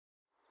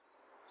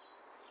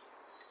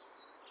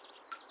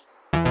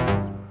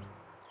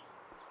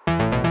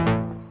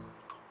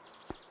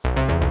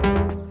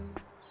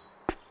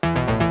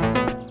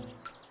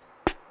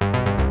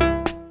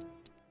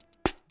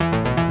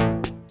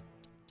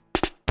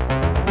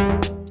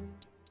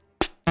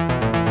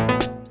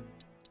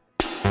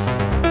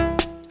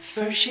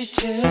First you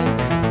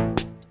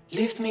took,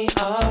 lift me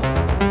up,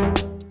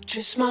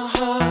 twist my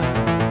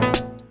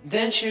heart,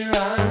 then she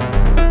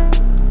ran.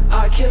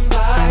 I came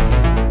back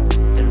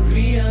and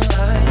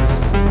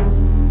realized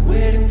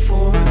waiting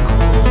for a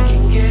call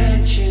can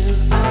get you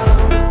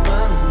out of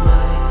my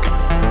mind.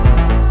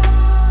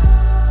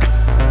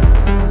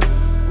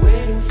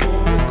 Waiting for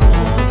a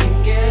call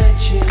can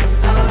get you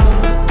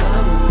out of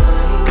my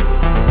mind.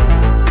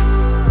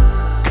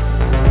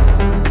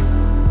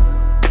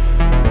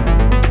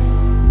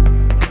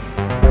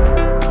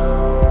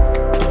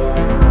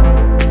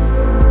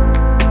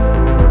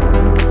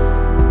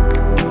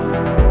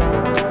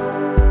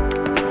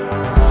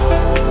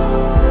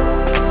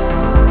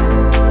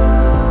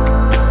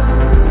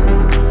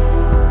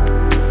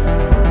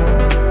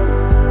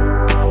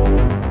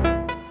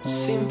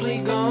 Simply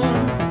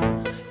gone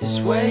is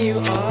where you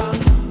are.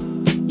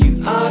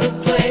 You out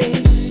of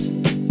place,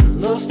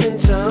 lost in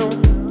town.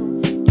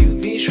 You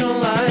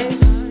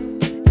visualize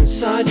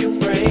inside your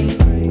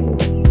brain.